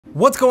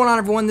What's going on,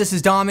 everyone? This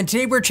is Dom, and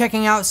today we're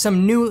checking out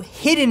some new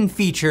hidden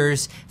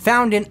features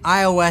found in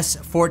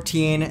iOS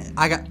 14.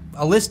 I got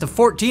a list of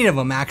 14 of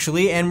them,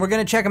 actually, and we're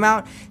gonna check them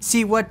out,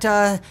 see what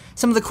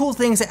some of the cool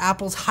things that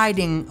Apple's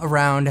hiding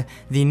around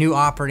the new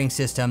operating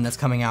system that's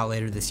coming out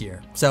later this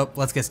year. So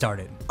let's get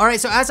started. All right,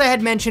 so as I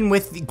had mentioned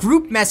with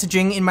group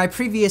messaging in my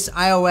previous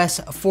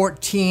iOS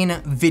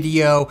 14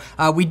 video,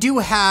 we do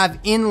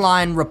have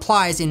inline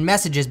replies in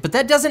messages, but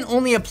that doesn't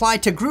only apply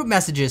to group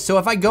messages. So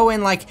if I go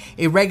in like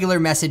a regular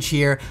message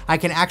here, I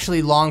can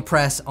actually long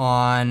press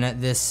on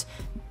this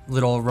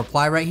little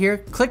reply right here,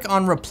 click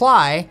on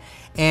reply,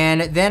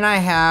 and then I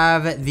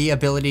have the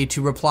ability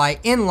to reply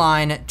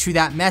inline to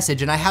that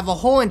message. And I have a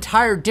whole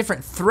entire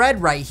different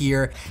thread right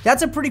here.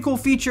 That's a pretty cool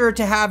feature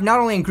to have not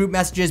only in group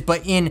messages,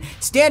 but in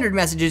standard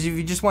messages if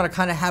you just want to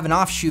kind of have an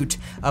offshoot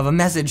of a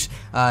message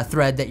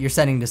thread that you're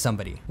sending to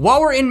somebody.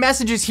 While we're in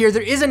messages here,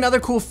 there is another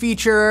cool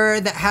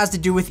feature that has to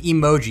do with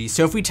emojis.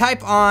 So if we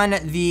type on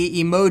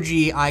the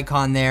emoji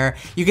icon there,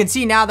 you can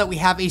see now that we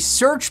have a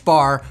search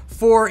bar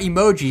for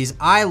emojis.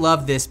 I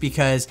love this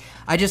because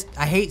I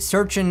hate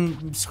searching,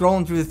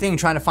 scrolling through the thing,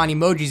 trying to find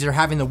emojis or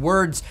having the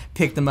words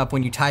pick them up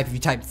when you type. If you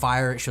type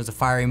fire, it shows a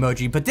fire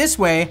emoji. But this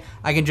way,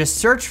 I can just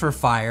search for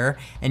fire,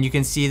 and you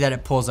can see that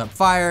it pulls up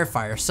fire,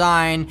 fire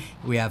sign,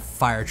 we have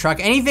fire truck.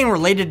 Anything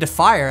related to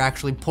fire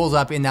actually pulls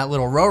up in that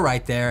little row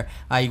right there.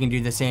 You can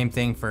do the same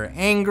thing for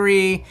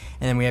angry,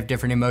 and then we have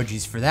different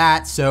emojis for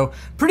that. So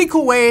pretty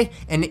cool way,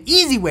 an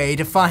easy way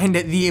to find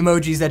the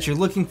emojis that you're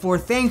looking for.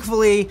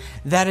 Thankfully,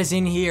 that is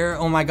in here.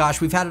 Oh my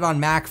gosh, we've had it on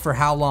Mac for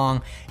how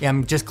long? Yeah,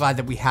 I'm just glad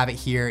that we have it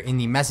here in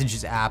the Messages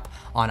app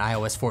on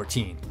iOS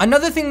 14.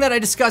 Another thing that I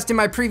discussed in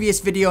my previous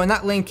video, and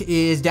that link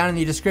is down in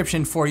the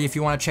description for you if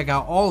you want to check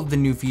out all of the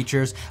new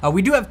features,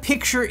 we do have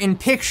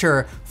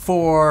picture-in-picture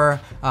for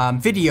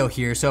video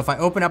here. So if I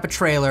open up a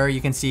trailer,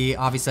 you can see,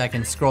 obviously I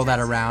can scroll that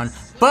around.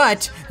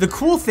 But the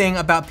cool thing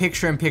about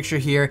picture-in-picture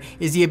here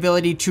is the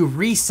ability to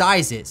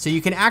resize it. So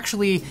you can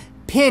actually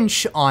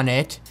pinch on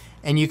it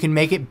and you can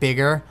make it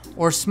bigger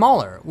or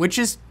smaller, which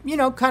is, you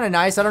know, kind of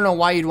nice. I don't know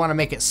why you'd want to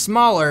make it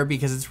smaller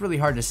because it's really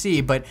hard to see,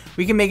 but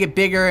we can make it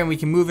bigger and we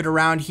can move it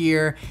around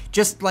here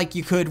just like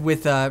you could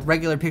with a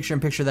regular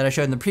picture-in-picture that I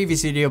showed in the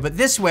previous video. But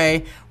this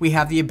way, we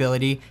have the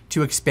ability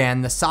to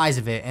expand the size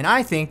of it. And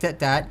I think that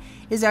that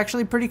is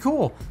actually pretty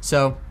cool.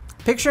 So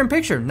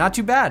picture-in-picture, not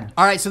too bad.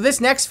 All right, so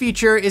this next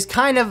feature is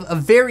kind of a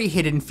very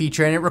hidden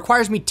feature, and it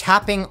requires me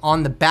tapping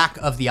on the back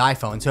of the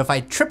iPhone. So if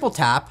I triple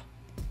tap,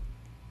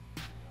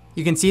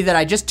 you can see that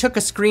I just took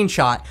a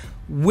screenshot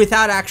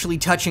without actually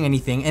touching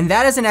anything, and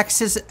that is an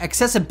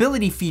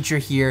accessibility feature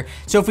here.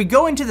 So if we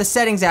go into the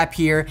settings app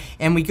here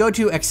and we go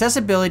to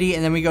accessibility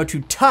and then we go to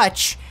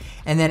touch,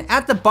 and then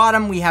at the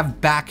bottom we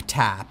have back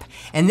tap.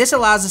 And this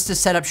allows us to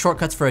set up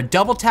shortcuts for a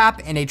double tap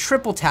and a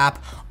triple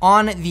tap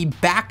on the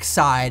back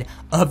side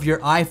of your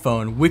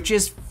iPhone, which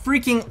is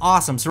freaking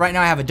awesome. So right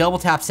now I have a double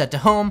tap set to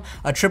home,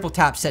 a triple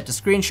tap set to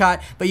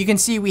screenshot, but you can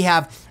see we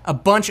have a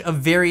bunch of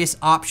various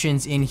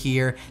options in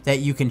here that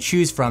you can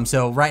choose from.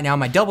 So right now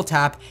my double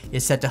tap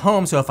is set to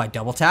home, so if I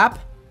double tap,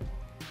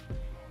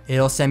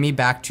 it'll send me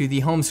back to the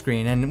home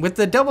screen. And with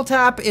the double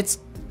tap, it's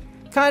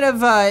kind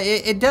of,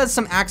 it does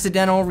some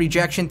accidental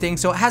rejection things,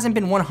 so it hasn't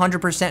been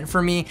 100%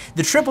 for me.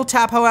 The triple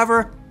tap,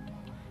 however,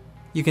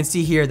 you can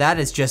see here, that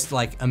is just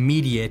like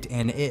immediate,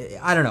 and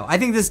I don't know. I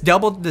think this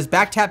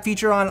back tap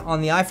feature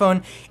on the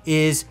iPhone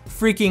is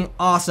freaking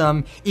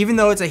awesome. Even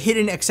though it's a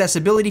hidden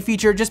accessibility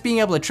feature, just being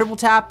able to triple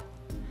tap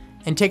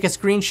and take a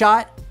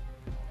screenshot,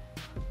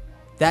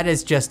 that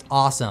is just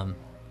awesome.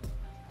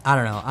 I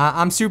don't know,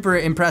 I'm super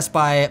impressed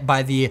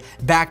by the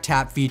back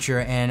tap feature,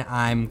 and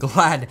I'm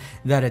glad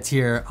that it's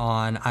here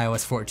on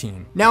iOS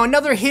 14. Now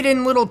another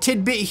hidden little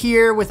tidbit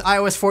here with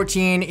iOS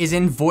 14 is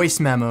in voice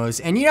memos.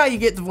 And you know how you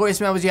get the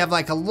voice memos, you have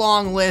like a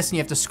long list and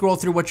you have to scroll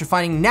through what you're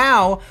finding.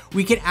 Now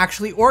we can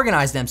actually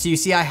organize them. So you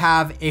see I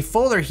have a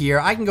folder here.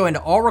 I can go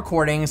into all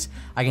recordings,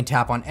 I can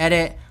tap on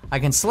edit, I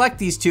can select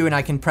these two and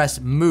I can press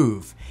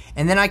move.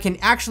 And then I can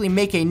actually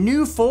make a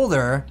new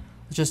folder.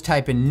 Let's just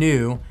type in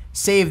new,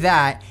 save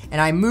that,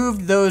 and I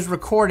moved those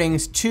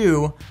recordings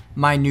to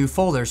my new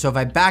folder. So if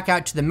I back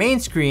out to the main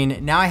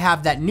screen, now I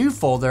have that new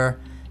folder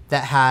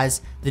that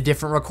has the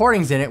different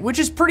recordings in it, which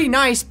is pretty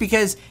nice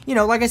because, you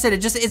know, like I said,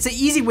 it's an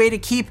easy way to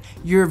keep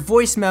your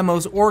voice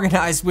memos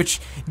organized,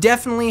 which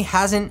definitely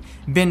hasn't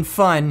been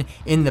fun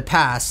in the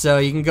past. So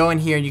you can go in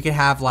here and you can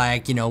have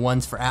like, you know,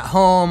 ones for at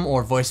home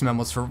or voice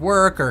memos for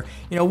work or,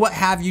 you know, what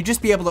have you,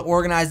 just be able to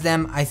organize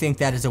them. I think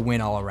that is a win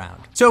all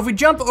around. So if we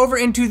jump over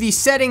into the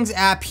settings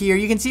app here,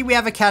 you can see we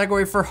have a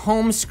category for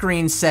home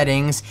screen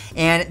settings,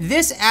 and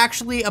this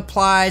actually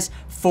applies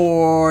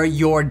for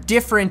your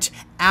different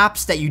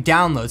apps that you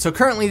download. So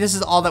currently this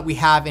is all that we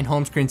have in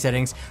home screen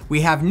settings.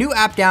 We have new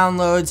app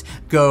downloads,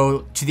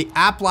 go to the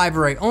app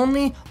library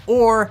only,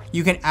 or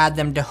you can add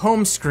them to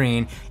home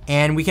screen.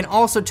 And we can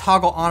also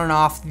toggle on and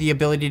off the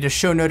ability to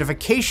show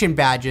notification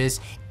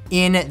badges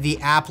in the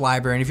app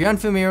library. And if you're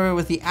unfamiliar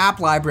with the app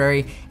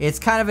library, it's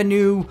kind of a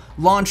new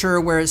launcher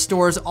where it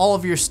stores all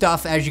of your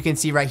stuff. As you can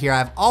see right here, I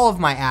have all of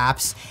my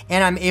apps,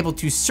 and I'm able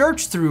to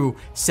search through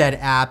said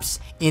apps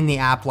in the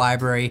app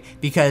library,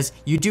 because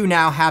you do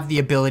now have the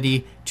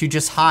ability to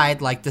just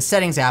hide, like the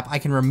settings app. I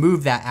can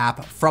remove that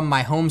app from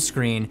my home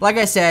screen. Like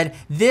I said,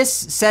 this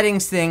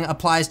settings thing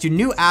applies to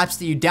new apps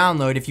that you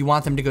download if you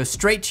want them to go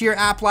straight to your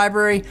app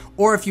library,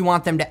 or if you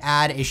want them to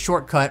add a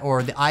shortcut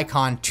or the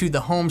icon to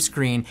the home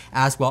screen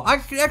as well.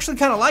 I actually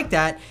kind of like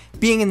that,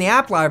 being in the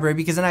app library,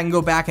 because then I can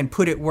go back and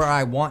put it where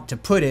I want to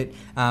put it.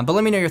 But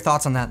let me know your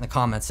thoughts on that in the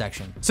comments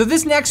section. So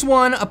this next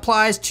one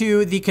applies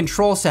to the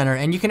control center,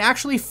 and you can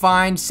actually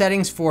find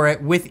settings for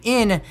it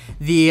within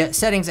the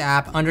settings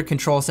app under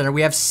control center.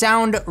 We have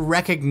sound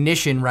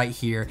recognition right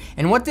here.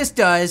 And what this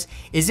does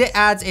is it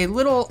adds a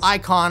little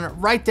icon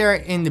right there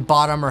in the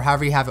bottom, or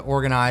however you have it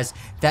organized,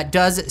 that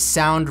does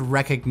sound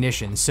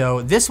recognition.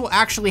 So this will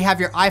actually have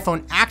your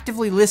iPhone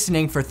actively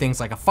listening for things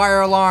like a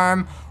fire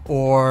alarm,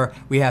 or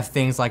we have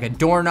things like a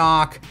door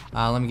knock.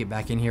 Let me get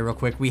back in here real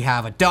quick. We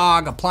have a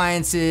dog,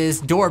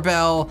 appliances,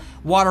 doorbell,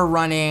 water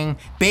running,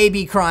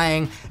 baby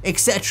crying,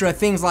 etc.,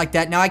 things like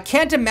that. Now, I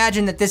can't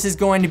imagine that this is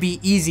going to be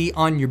easy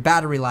on your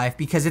battery life,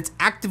 because it's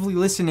actively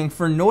listening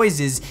for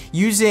noises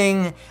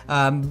using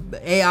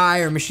AI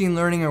or machine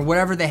learning or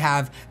whatever they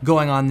have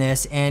going on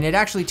this. And it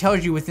actually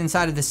tells you within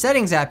inside of the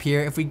settings app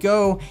here, if we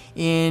go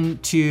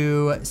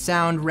into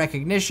sound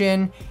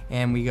recognition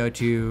and we go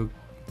to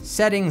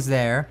settings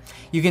there,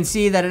 you can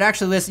see that it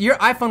actually lists, your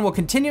iPhone will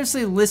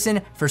continuously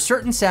listen for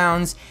certain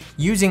sounds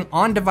using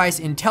on-device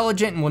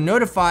intelligent and will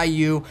notify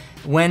you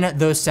when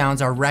those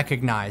sounds are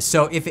recognized.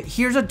 So if it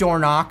hears a door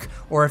knock,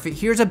 or if it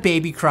hears a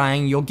baby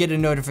crying, you'll get a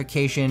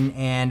notification.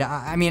 And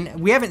I mean,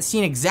 we haven't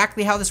seen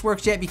exactly how this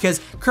works yet, because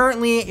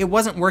currently it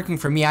wasn't working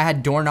for me. I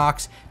had door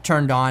knocks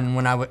turned on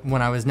when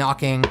I was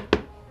knocking.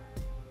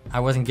 I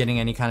wasn't getting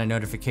any kind of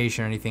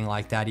notification or anything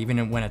like that,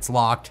 even when it's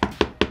locked.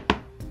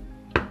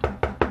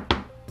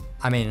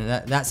 I mean,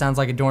 that sounds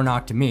like a door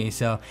knock to me.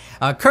 So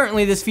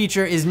currently this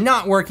feature is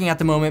not working at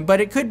the moment, but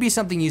it could be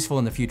something useful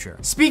in the future.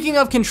 Speaking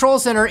of control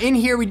center, in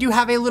here we do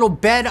have a little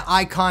bed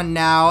icon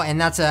now, and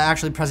that's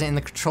actually present in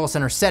the control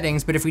center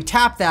settings. But if we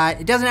tap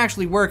that, it doesn't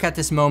actually work at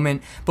this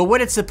moment. But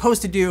what it's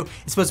supposed to do,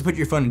 it's supposed to put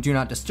your phone in do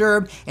not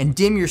disturb and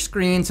dim your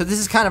screen. So this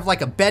is kind of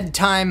like a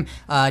bedtime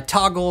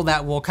toggle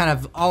that will kind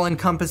of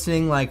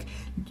all-encompassing, like,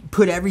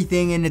 put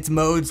everything in its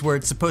modes where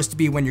it's supposed to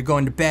be when you're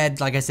going to bed.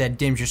 Like I said,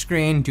 dims your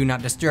screen, do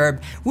not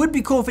disturb. Would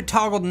be cool if it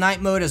toggled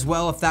night mode as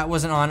well if that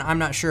wasn't on. I'm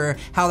not sure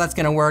how that's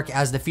gonna work,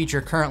 as the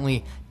feature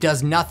currently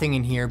does nothing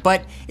in here,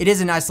 but it is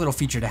a nice little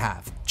feature to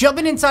have.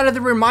 Jumping inside of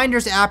the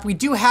reminders app, we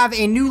do have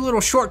a new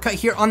little shortcut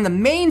here on the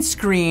main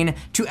screen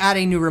to add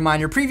a new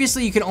reminder.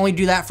 Previously, you could only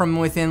do that from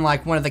within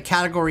like one of the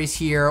categories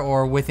here,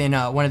 or within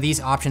one of these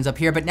options up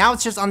here, but now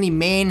it's just on the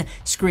main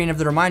screen of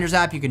the reminders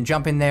app. You can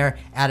jump in there,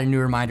 add a new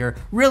reminder.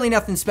 Really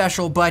nothing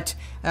special, but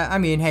I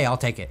mean, hey, I'll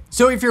take it.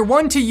 So if you're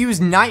one to use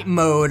night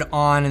mode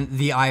on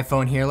the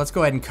iPhone here, let's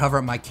go ahead and cover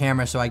up my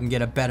camera so I can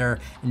get a better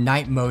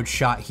night mode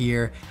shot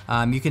here.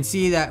 You can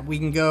see that we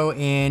can go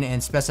in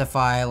and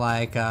specify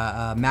like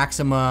a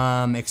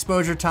maximum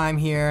exposure time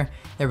here.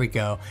 There we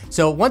go.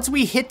 So once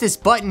we hit this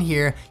button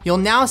here, you'll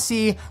now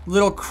see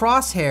little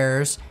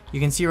crosshairs. You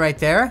can see right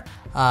there.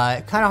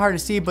 Kind of hard to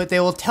see, but they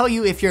will tell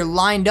you if you're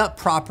lined up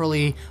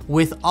properly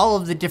with all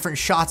of the different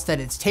shots that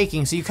it's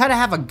taking. So you kind of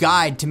have a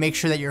guide to make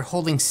sure that you're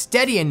holding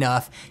steady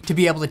enough to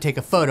be able to take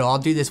a photo. I'll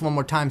do this one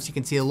more time so you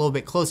can see a little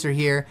bit closer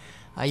here.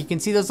 You can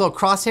see those little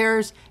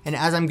crosshairs, and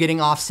as I'm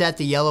getting offset,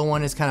 the yellow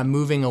one is kind of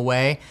moving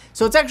away.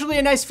 So it's actually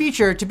a nice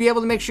feature to be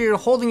able to make sure you're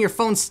holding your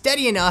phone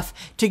steady enough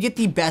to get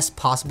the best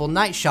possible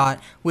night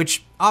shot,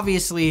 which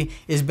obviously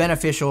is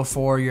beneficial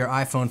for your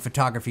iPhone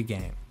photography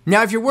game.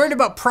 Now, if you're worried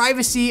about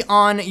privacy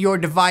on your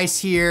device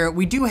here,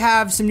 we do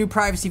have some new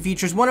privacy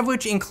features, one of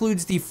which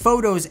includes the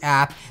Photos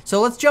app.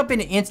 So let's jump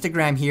into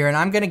Instagram here, and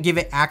I'm gonna give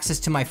it access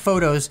to my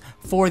photos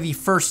for the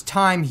first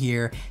time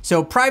here.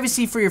 So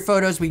privacy for your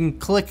photos, we can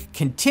click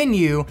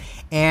continue,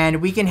 and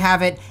we can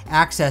have it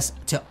access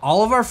to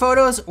all of our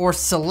photos or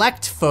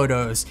select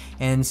photos.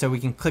 And so we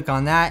can click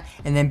on that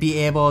and then be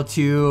able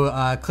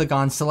to click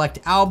on select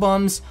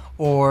albums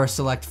or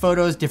select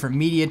photos, different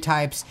media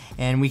types,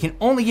 and we can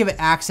only give it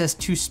access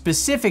to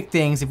specific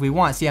things if we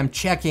want. See, I'm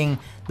checking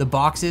the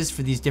boxes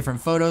for these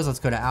different photos. Let's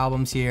go to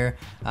albums here.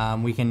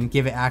 We can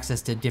give it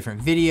access to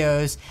different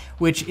videos,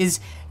 which is,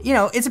 you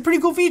know, it's a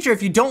pretty cool feature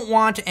if you don't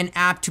want an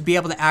app to be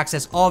able to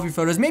access all of your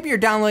photos. Maybe you're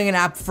downloading an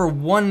app for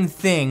one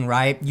thing,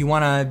 right? You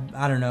wanna,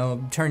 I don't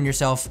know, turn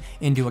yourself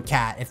into a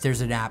cat if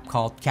there's an app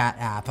called Cat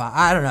App.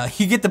 I don't know,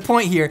 you get the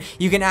point here.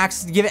 You can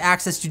give it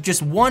access to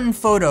just one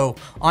photo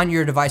on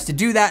your device. To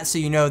do that, so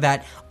you know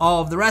that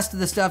all of the rest of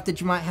the stuff that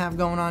you might have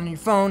going on your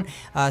phone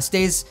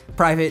stays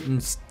private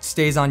and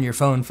stays on your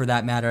phone for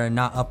that matter, and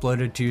not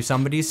uploaded to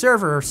somebody's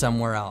server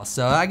somewhere else.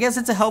 So I guess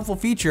it's a helpful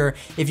feature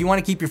if you want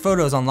to keep your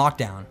photos on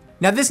lockdown.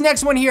 Now this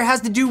next one here has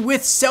to do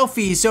with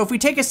selfies. So if we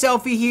take a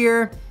selfie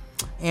here,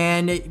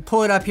 and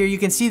pull it up here, you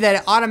can see that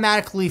it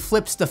automatically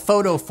flips the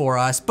photo for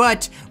us,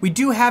 but we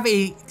do have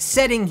a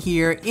setting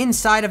here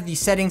inside of the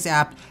settings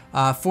app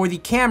for the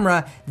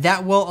camera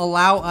that will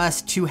allow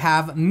us to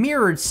have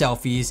mirrored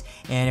selfies.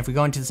 And if we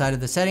go into the side of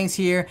the settings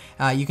here,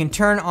 you can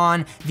turn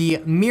on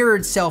the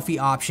mirrored selfie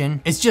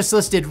option. It's just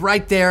listed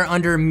right there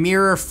under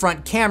mirror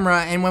front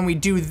camera, and when we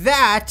do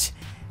that,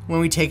 when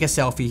we take a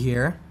selfie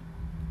here,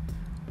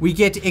 we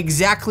get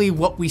exactly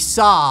what we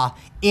saw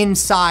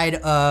inside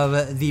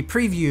of the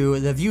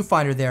preview, the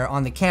viewfinder there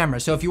on the camera.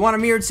 So if you want a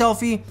mirrored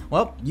selfie,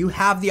 well, you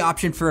have the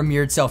option for a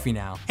mirrored selfie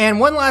now. And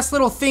one last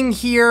little thing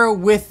here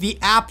with the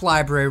app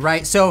library,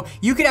 right? So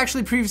you could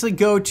actually previously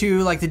go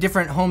to like the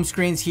different home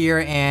screens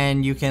here,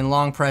 and you can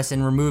long press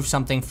and remove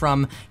something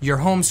from your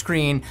home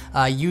screen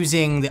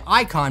using the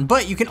icon,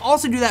 but you can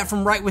also do that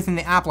from right within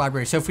the app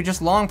library. So if we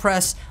just long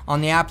press on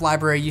the app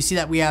library, you see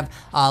that we have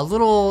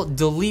little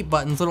delete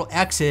buttons, little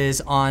X's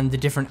on the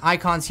different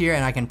icons here,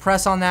 and I can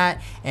press on that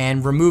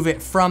and remove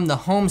it from the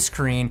home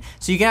screen.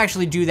 So you can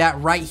actually do that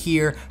right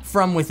here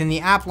from within the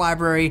app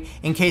library,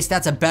 in case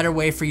that's a better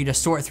way for you to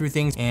sort through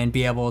things and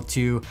be able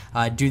to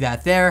do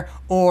that there.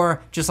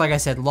 Or just like I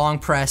said, long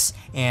press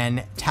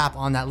and tap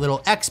on that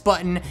little X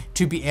button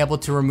to be able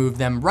to remove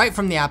them right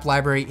from the app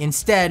library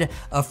instead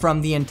of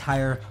from the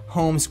entire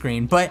home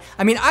screen. But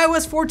I mean,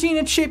 iOS 14,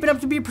 it's shaping up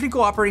to be a pretty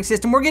cool operating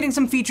system. We're getting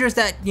some features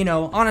that, you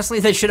know, honestly,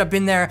 they should have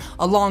been there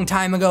a long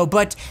time ago,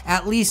 but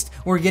at least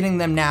we're getting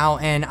them now,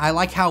 and I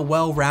like how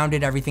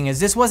well-rounded everything is.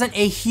 This wasn't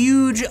a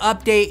huge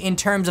update in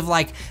terms of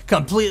like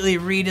completely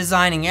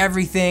redesigning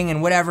everything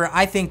and whatever.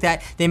 I think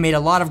that they made a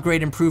lot of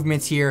great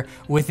improvements here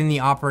within the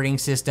operating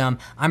system.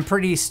 I'm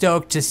pretty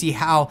stoked to see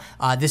how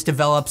this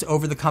develops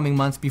over the coming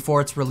months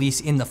before its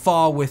release in the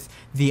fall with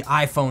the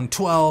iPhone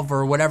 12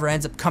 or whatever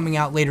ends up coming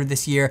out later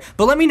this year.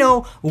 But let me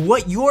know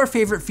what your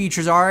favorite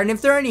features are, and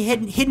if there are any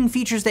hidden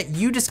features that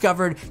you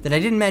discovered that I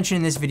didn't mention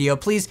in this video,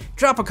 please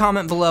drop a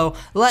comment below.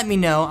 Let me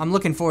know. I'm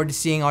looking forward to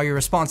seeing all your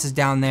responses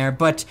down there.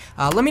 But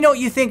let me know what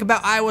you think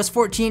about iOS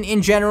 14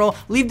 in general.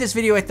 Leave this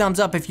video a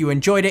thumbs up if you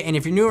enjoyed it, and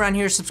if you're new around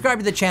here, subscribe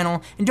to the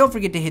channel, and don't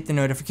forget to hit the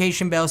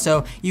notification bell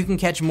so you can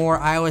catch more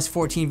iOS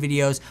 14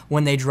 videos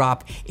when they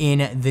drop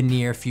in the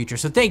near future.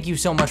 So thank you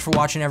so much for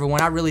watching,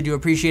 everyone. I really do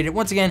appreciate it.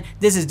 Once again,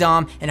 this is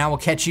Dom, and I will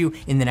catch you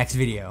in the next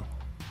video.